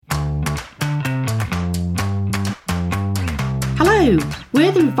Hello,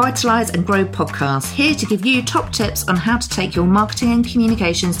 we're the Revitalise and Grow podcast, here to give you top tips on how to take your marketing and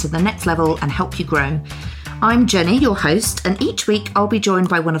communications to the next level and help you grow. I'm Jenny, your host, and each week I'll be joined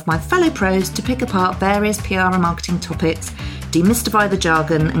by one of my fellow pros to pick apart various PR and marketing topics, demystify the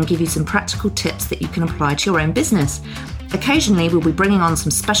jargon, and give you some practical tips that you can apply to your own business. Occasionally, we'll be bringing on some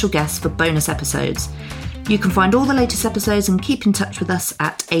special guests for bonus episodes. You can find all the latest episodes and keep in touch with us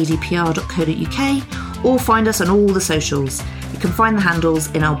at adpr.co.uk or find us on all the socials. You can find the handles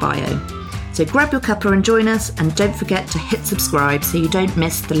in our bio. So grab your cuppa and join us, and don't forget to hit subscribe so you don't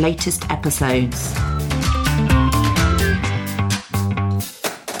miss the latest episodes.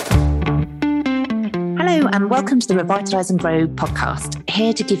 Hello and welcome to the Revitalise and Grow podcast,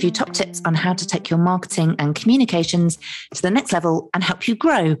 here to give you top tips on how to take your marketing and communications to the next level and help you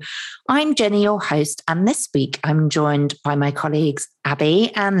grow. I'm Jenny, your host, and this week I'm joined by my colleagues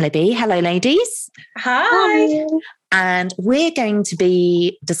Abby and Libby. Hello, ladies. Hi. And we're going to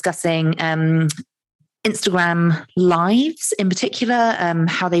be discussing Instagram lives in particular,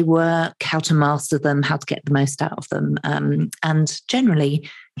 how they work, how to master them, how to get the most out of them, and generally,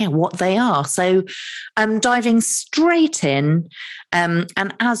 what they are. So diving straight in,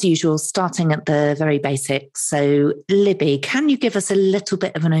 and as usual, starting at the very basics. So Libby, can you give us a little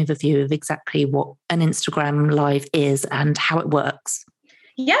bit of an overview of exactly what an Instagram live is and how it works?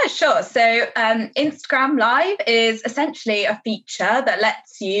 Yeah, sure. So Instagram Live is essentially a feature that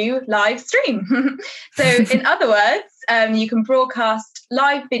lets you live stream. So in other words, you can broadcast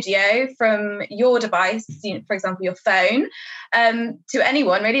live video from your device, for example, your phone, to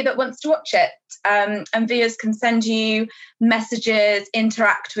anyone really that wants to watch it. And viewers can send you messages,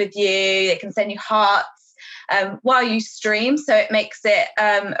 interact with you, they can send you hearts while you stream. So it makes it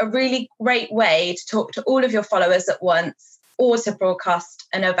a really great way to talk to all of your followers at once, or to broadcast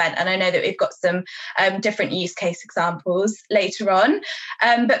an event. And I know that we've got some different use case examples later on.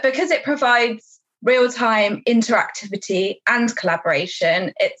 But because it provides real-time interactivity and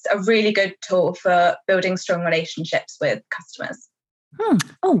collaboration, it's a really good tool for building strong relationships with customers.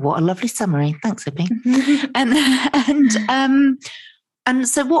 Oh, what a lovely summary. Thanks, Libby. And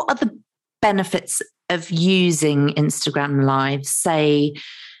so what are the benefits of using Instagram Live, say,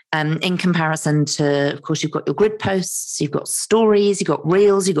 in comparison to, of course, you've got your grid posts, you've got stories, you've got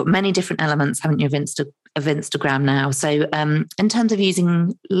reels, you've got many different elements, haven't you, of Instagram now. So in terms of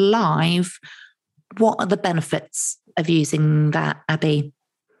using live, what are the benefits of using that, Abby?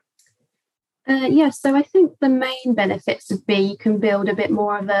 So I think the main benefits would be you can build a bit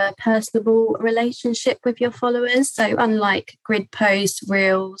more of a personable relationship with your followers. So unlike grid posts,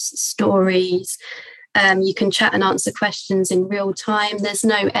 reels, stories, you can chat and answer questions in real time. There's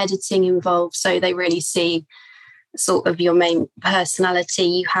no editing involved, so they really see sort of your main personality.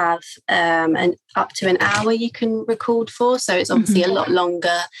 You have up to an hour you can record for, so it's obviously a lot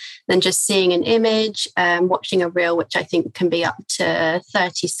longer than just seeing an image. Watching a reel, which I think can be up to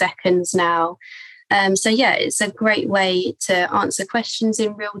 30 seconds now. It's a great way to answer questions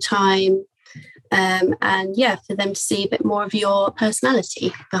in real time. For them to see a bit more of your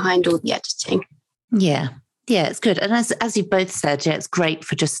personality behind all the editing. Yeah, it's good. And as you both said, it's great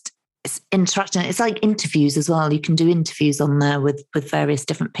for just interacting. It's like interviews as well. You can do interviews on there with various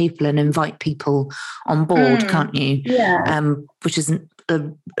different people and invite people on board, can't you? Yeah. Which is a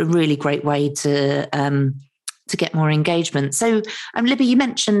really great way to get more engagement. So, Libby, you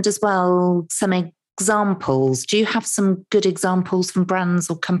mentioned as well some examples. Do you have some good examples from brands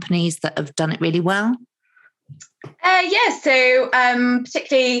or companies that have done it really well? So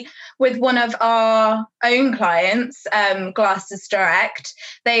particularly with one of our own clients, Glasses Direct,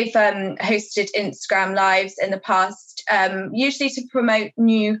 they've hosted Instagram Lives in the past, usually to promote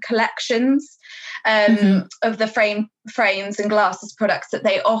new collections of the frames and glasses products that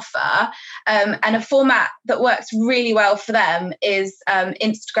they offer. And a format that works really well for them is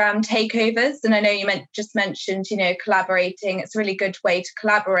Instagram takeovers. And I know you just mentioned, collaborating. It's a really good way to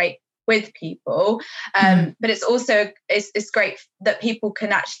collaborate with people, but it's also it's great that people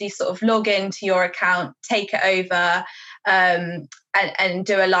can actually sort of log into your account, take it over, and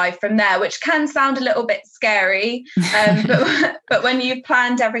do a live from there, which can sound a little bit scary, but when you've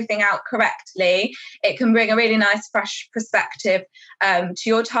planned everything out correctly, it can bring a really nice fresh perspective to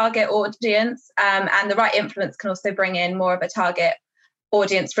your target audience, and the right influence can also bring in more of a target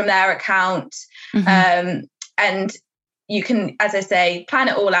audience from their account, and you can, as I say, plan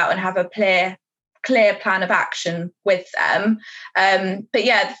it all out and have a clear plan of action with them.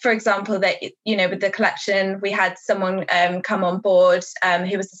 For example, that with the collection, we had someone come on board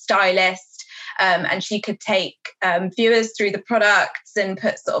who was a stylist, and she could take viewers through the products and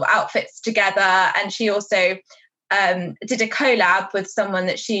put sort of outfits together. And she also did a collab with someone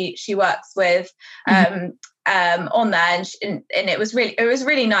that she works with on there, and it was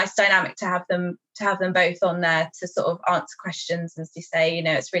really nice dynamic to have them both on there to sort of answer questions, as you say.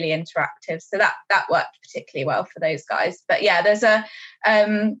 It's really interactive, so that worked particularly well for those guys. But yeah, there's a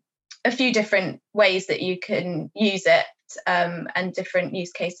few different ways that you can use it, and different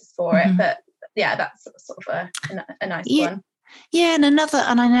use cases for it. But yeah, that's sort of a nice one. Yeah, and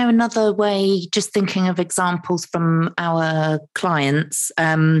I know another way, just thinking of examples from our clients,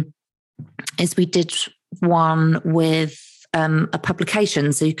 is we did one with a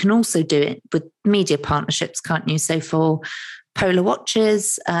publication. So you can also do it with media partnerships, can't you? So for Polar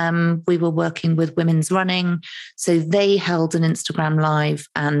Watches, we were working with Women's Running. So they held an Instagram Live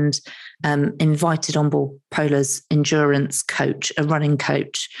and invited on board Polar's endurance coach, a running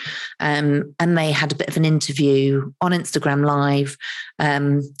coach. And they had a bit of an interview on Instagram Live.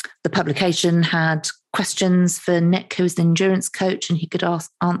 The publication had questions for Nick, who was the endurance coach, and he could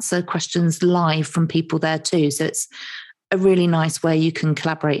answer questions live from people there too. So it's a really nice way you can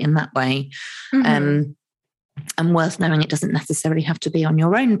collaborate in that way. And worth knowing, it doesn't necessarily have to be on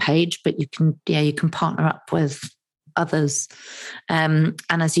your own page, but you can partner up with others. And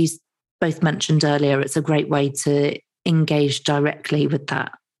as you both mentioned earlier, it's a great way to engage directly with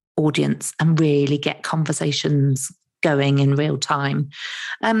that audience and really get conversations going in real time.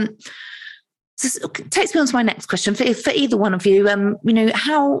 So it takes me on to my next question for either one of you.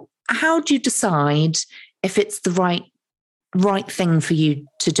 How do you decide if it's the right thing for you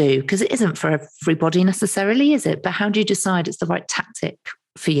to do? Because it isn't for everybody necessarily, is it? But how do you decide it's the right tactic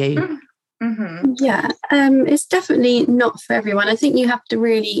for you? Yeah, it's definitely not for everyone. I think you have to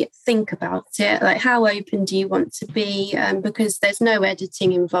really think about it. Like, how open do you want to be? Because there's no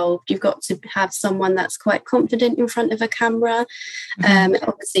editing involved. You've got to have someone that's quite confident in front of a camera.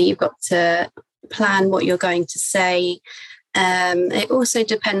 Obviously, you've got to plan what you're going to say. It also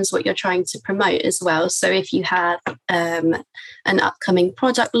depends what you're trying to promote as well. So if you have an upcoming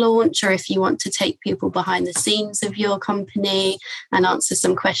product launch, or if you want to take people behind the scenes of your company and answer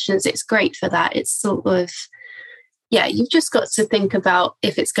some questions, it's great for that. It's sort of, you've just got to think about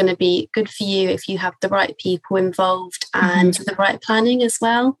if it's going to be good for you, if you have the right people involved and the right planning as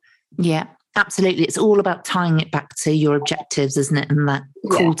well. Yeah. Absolutely. It's all about tying it back to your objectives, isn't it? And that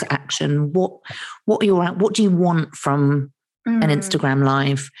call to action. What do you want from an Instagram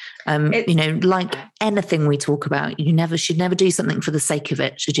Live? Like anything we talk about, you should never do something for the sake of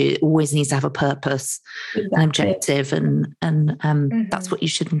it, should you? It always needs to have a purpose, an objective, and that's what you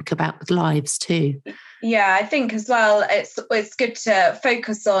should think about with lives too. Yeah, I think as well, it's good to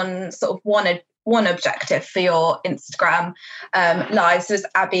focus on sort of one objective for your Instagram lives. So as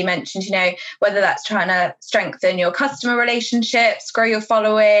Abby mentioned, whether that's trying to strengthen your customer relationships, grow your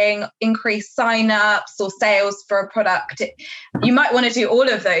following, increase sign-ups or sales for a product. You might want to do all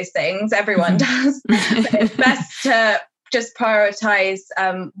of those things. Everyone does. But it's best to just prioritize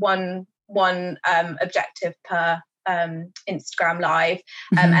one objective per Instagram Live.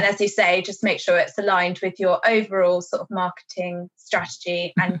 And as you say, just make sure it's aligned with your overall sort of marketing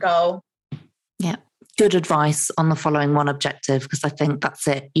strategy and goal. Yeah, good advice on the following one objective, because I think that's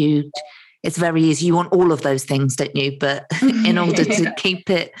it. It's very easy. You want all of those things, don't you? But in order to keep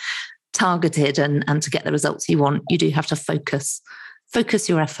it targeted and to get the results you want, you do have to focus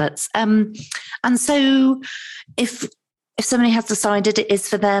your efforts. And so if somebody has decided it is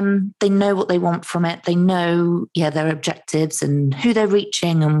for them, they know what they want from it, they know their objectives and who they're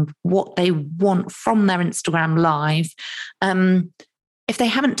reaching and what they want from their Instagram Live. If they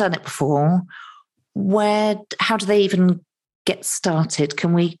haven't done it before, how do they even get started?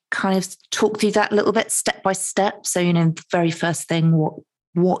 Can we kind of talk through that a little bit step by step? So, the very first thing,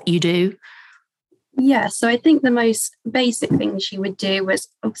 what you do? Yeah, so I think the most basic things you would do was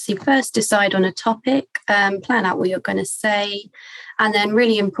obviously first decide on a topic, plan out what you're going to say, and then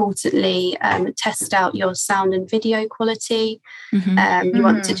really importantly, test out your sound and video quality. You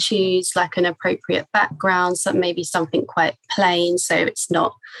want to choose like an appropriate background, so maybe something quite plain so it's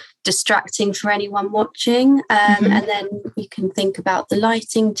not distracting for anyone watching. And then you can think about the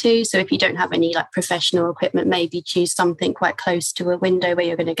lighting too. So if you don't have any like professional equipment, maybe choose something quite close to a window where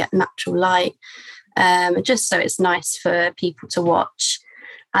you're going to get natural light. Just so it's nice for people to watch.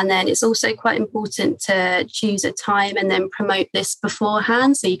 And then it's also quite important to choose a time and then promote this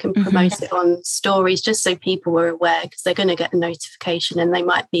beforehand, so you can promote it on stories just so people are aware, because they're going to get a notification and they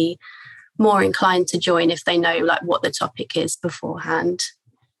might be more inclined to join if they know like what the topic is beforehand.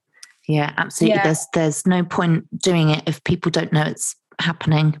 Yeah, absolutely. There's no point doing it if people don't know it's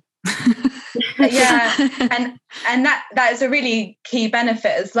happening. Yeah, and that is a really key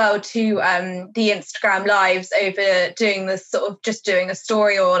benefit as well to the Instagram lives over doing this sort of just doing a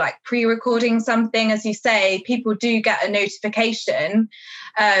story or like pre-recording something. As you say, people do get a notification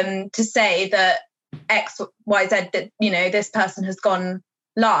to say that XYZ, that this person has gone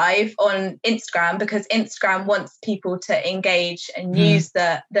live on Instagram, because Instagram wants people to engage and use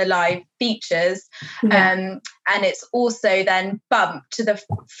the live features. And it's also then bumped to the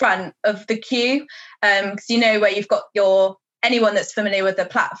front of the queue, because where you've got anyone that's familiar with the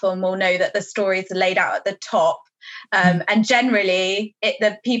platform will know that the stories are laid out at the top. And generally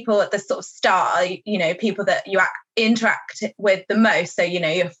the people at the sort of start are, people that you interact with the most. So,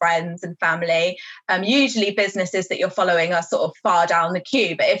 your friends and family, usually businesses that you're following are sort of far down the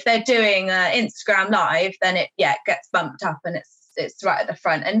queue. But if they're doing Instagram live, then it gets bumped up and it's right at the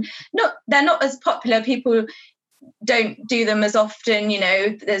front. And they're not as popular. People don't do them as often.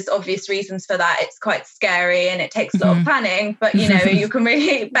 There's obvious reasons for that. It's quite scary and it takes a lot of planning, but you can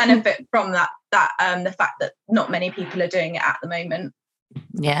really benefit from that the fact that not many people are doing it at the moment.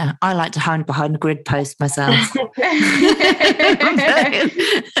 Yeah, I like to hide behind a grid post myself. But,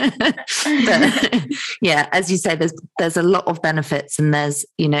 yeah, as you say, there's a lot of benefits, and there's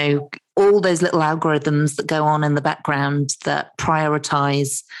all those little algorithms that go on in the background that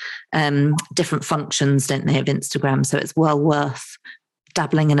prioritize different functions, don't they, of Instagram? So it's well worth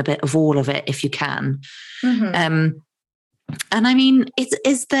dabbling in a bit of all of it if you can. And I mean,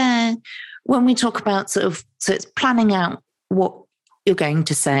 is there, when we talk about so it's planning out what you're going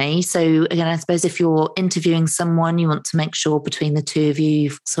to say. So again, I suppose if you're interviewing someone, you want to make sure between the two of you,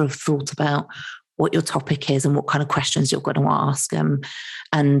 you've sort of thought about what your topic is and what kind of questions you're going to ask, and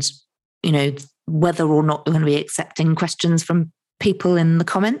whether or not you're going to be accepting questions from people in the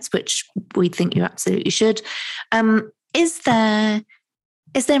comments, which we think you absolutely should. Is there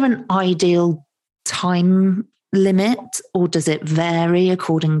an ideal time limit, or does it vary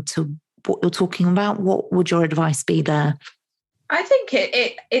according to what you're talking about? What would your advice be there? I think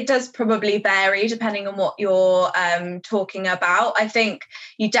it does probably vary depending on what you're talking about. I think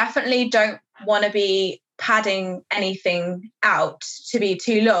you definitely don't want to be padding anything out to be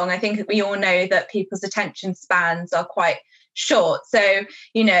too long. I think we all know that people's attention spans are quite short. So,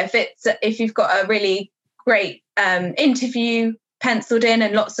 if you've got a really great interview penciled in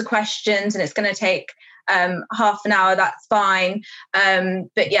and lots of questions and it's going to take half an hour, that's fine.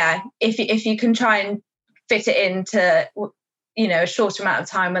 But yeah, if you can try and fit it into a shorter amount of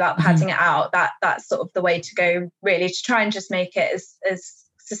time without padding it out, that's sort of the way to go, really, to try and just make it as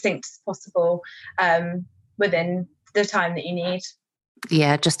succinct as possible within the time that you need.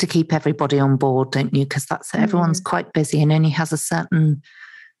 Yeah, just to keep everybody on board, don't you? Because that's everyone's quite busy and only has a certain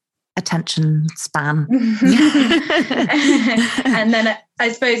attention span. And then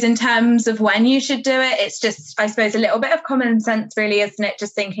I suppose in terms of when you should do it, it's just, I suppose, a little bit of common sense, really, isn't it?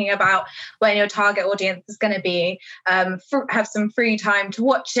 Just thinking about when your target audience is going to be, have some free time to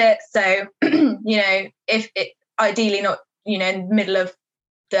watch it. So, if it ideally not, in the middle of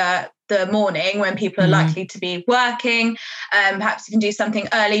the morning when people are likely to be working. Perhaps you can do something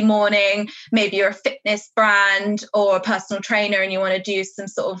early morning. Maybe you're a fitness brand or a personal trainer and you want to do some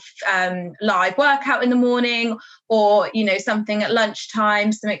sort of live workout in the morning, or something at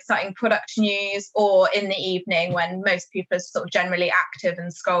lunchtime, some exciting product news, or in the evening when most people are sort of generally active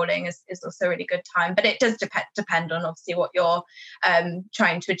and scrolling is also a really good time. But it does depend on obviously what you're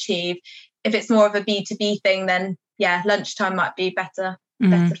trying to achieve. If it's more of a B2B thing, then lunchtime might be better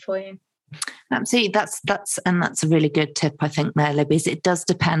for you. Absolutely, that's a really good tip, I think, there, Libby. It does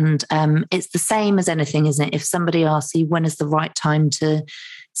depend. It's the same as anything, isn't it? If somebody asks you when is the right time to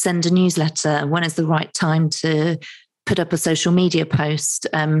send a newsletter, when is the right time to put up a social media post,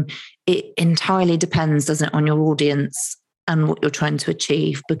 it entirely depends, doesn't it, on your audience and what you're trying to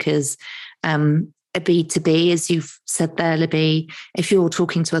achieve. Because a B2B, as you've said there, Libby, if you're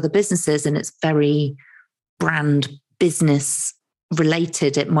talking to other businesses and it's very brand business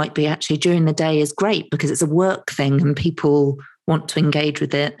related, it might be actually during the day is great because it's a work thing and people want to engage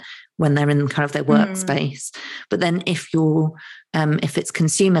with it when they're in kind of their workspace. But then if it's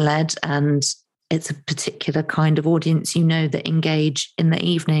consumer led and it's a particular kind of audience that engage in the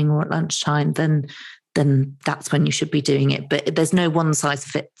evening or at lunchtime, then that's when you should be doing it. But there's no one size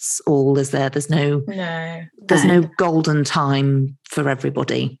fits all, is there? There's no golden time for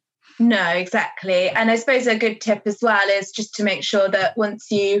everybody. No, exactly. And I suppose a good tip as well is just to make sure that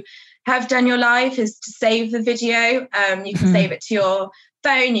once you have done your live is to save the video. You can save it to your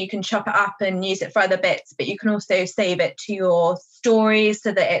phone, you can chop it up and use it for other bits, but you can also save it to your stories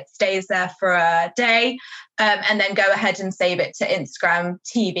so that it stays there for a day, and then go ahead and save it to Instagram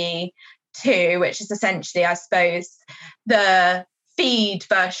TV 2, which is essentially, I suppose, the feed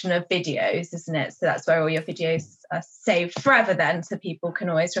version of videos, isn't it? So that's where all your videos are saved forever then, so people can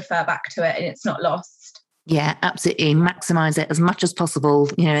always refer back to it and it's not lost. Yeah, absolutely. Maximize it as much as possible,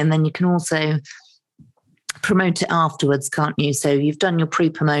 and then you can also promote it afterwards, can't you? So you've done your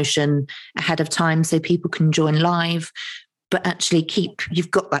pre-promotion ahead of time so people can join live, but actually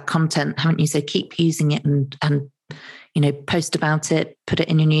you've got that content, haven't you? So keep using it and post about it, put it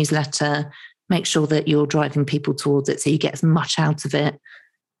in your newsletter, make sure that you're driving people towards it so you get as much out of it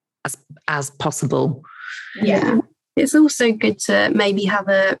as possible. Yeah. It's also good to maybe have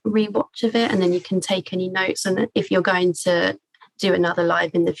a rewatch of it, and then you can take any notes. And if you're going to do another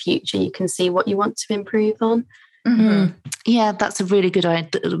live in the future, you can see what you want to improve on. Mm-hmm. Yeah, that's a really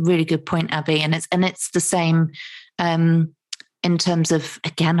good point, Abby. And it's the same in terms of,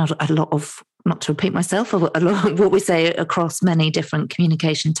 again, a lot of, not to repeat myself, a lot of what we say across many different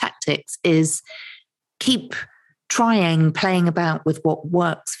communication tactics is keep playing about with what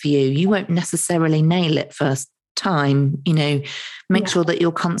works for you. You won't necessarily nail it first time, make sure that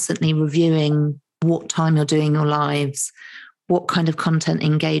you're constantly reviewing what time you're doing your lives, what kind of content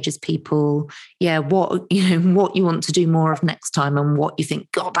engages people, what you want to do more of next time, and what you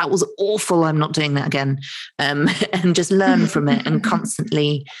think, God, that was awful, I'm not doing that again, and just learn from it and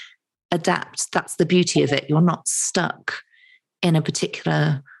constantly adapt. That's the beauty of it. You're not stuck in a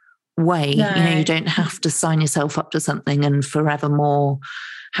particular way. No. You don't have to sign yourself up to something and forevermore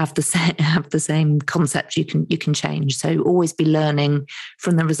have the same concept. You can change. So always be learning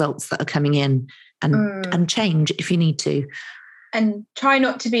from the results that are coming in and change if you need to. And try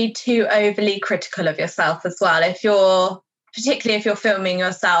not to be too overly critical of yourself as well. Particularly if you're filming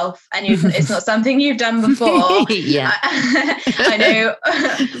yourself and it's not something you've done before. Yeah. I know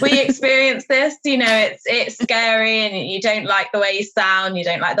we experience this, it's scary and you don't like the way you sound, you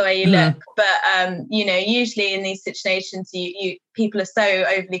don't like the way you look. But, usually in these situations, people are so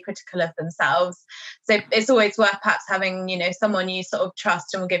overly critical of themselves. So it's always worth perhaps having, someone you sort of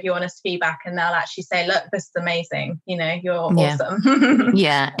trust and will give you honest feedback, and they'll actually say, look, this is amazing. You're awesome.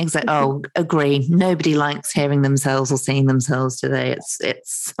 Yeah, exactly. Oh, agree. Nobody likes hearing themselves or seeing themselves today.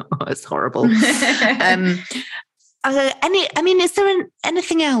 It's horrible. Is there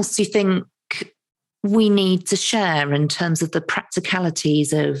anything else you think we need to share in terms of the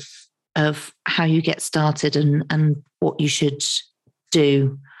practicalities of how you get started and what you should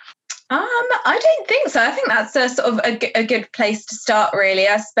do? I don't think so. I think that's a sort of a good place to start, really.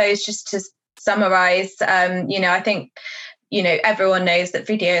 I suppose just to summarize, I think, everyone knows that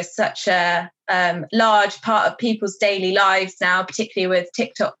video is such a large part of people's daily lives now, particularly with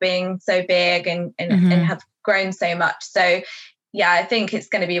TikTok being so big and have grown so much. So, yeah, I think it's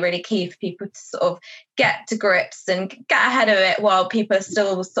going to be really key for people to sort of get to grips and get ahead of it while people are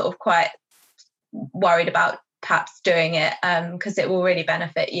still sort of quite worried about perhaps doing it, because it will really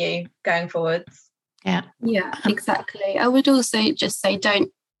benefit you going forwards. Yeah, exactly. I would also just say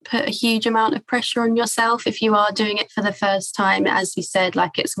don't put a huge amount of pressure on yourself if you are doing it for the first time. As you said,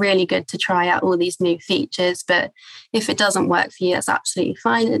 it's really good to try out all these new features, but if it doesn't work for you, that's absolutely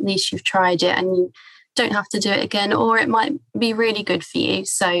fine. At least you've tried it and you don't have to do it again, or it might be really good for you.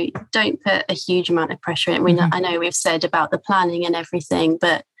 So don't put a huge amount of pressure in. I know we've said about the planning and everything,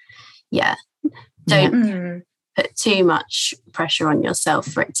 but don't put too much pressure on yourself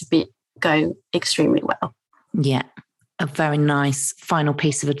for it to go extremely well. Yeah, a very nice final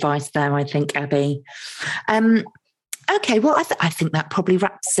piece of advice there, I think, Abby. Okay, well, I think that probably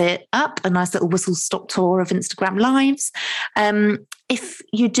wraps it up. A nice little whistle-stop tour of Instagram Lives. If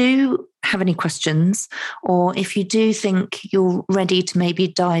you do have any questions, or if you do think you're ready to maybe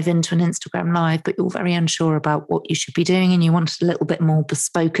dive into an Instagram Live, but you're very unsure about what you should be doing and you want a little bit more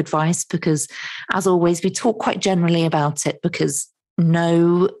bespoke advice, because as always, we talk quite generally about it because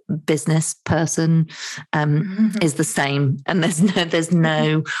no business person is the same, and there's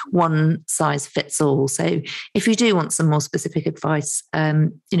no one size fits all. So if you do want some more specific advice,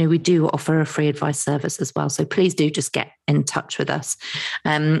 we do offer a free advice service as well. So please do just get in touch with us.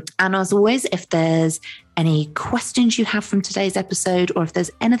 And as always, if there's any questions you have from today's episode, or if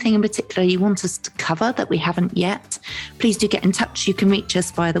there's anything in particular you want us to cover that we haven't yet, please do get in touch. You can reach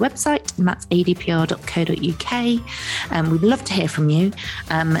us via the website, and that's adpr.co.uk. We'd love to hear from you.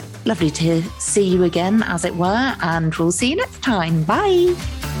 Lovely to see you again, as it were, and we'll see you next time. Bye.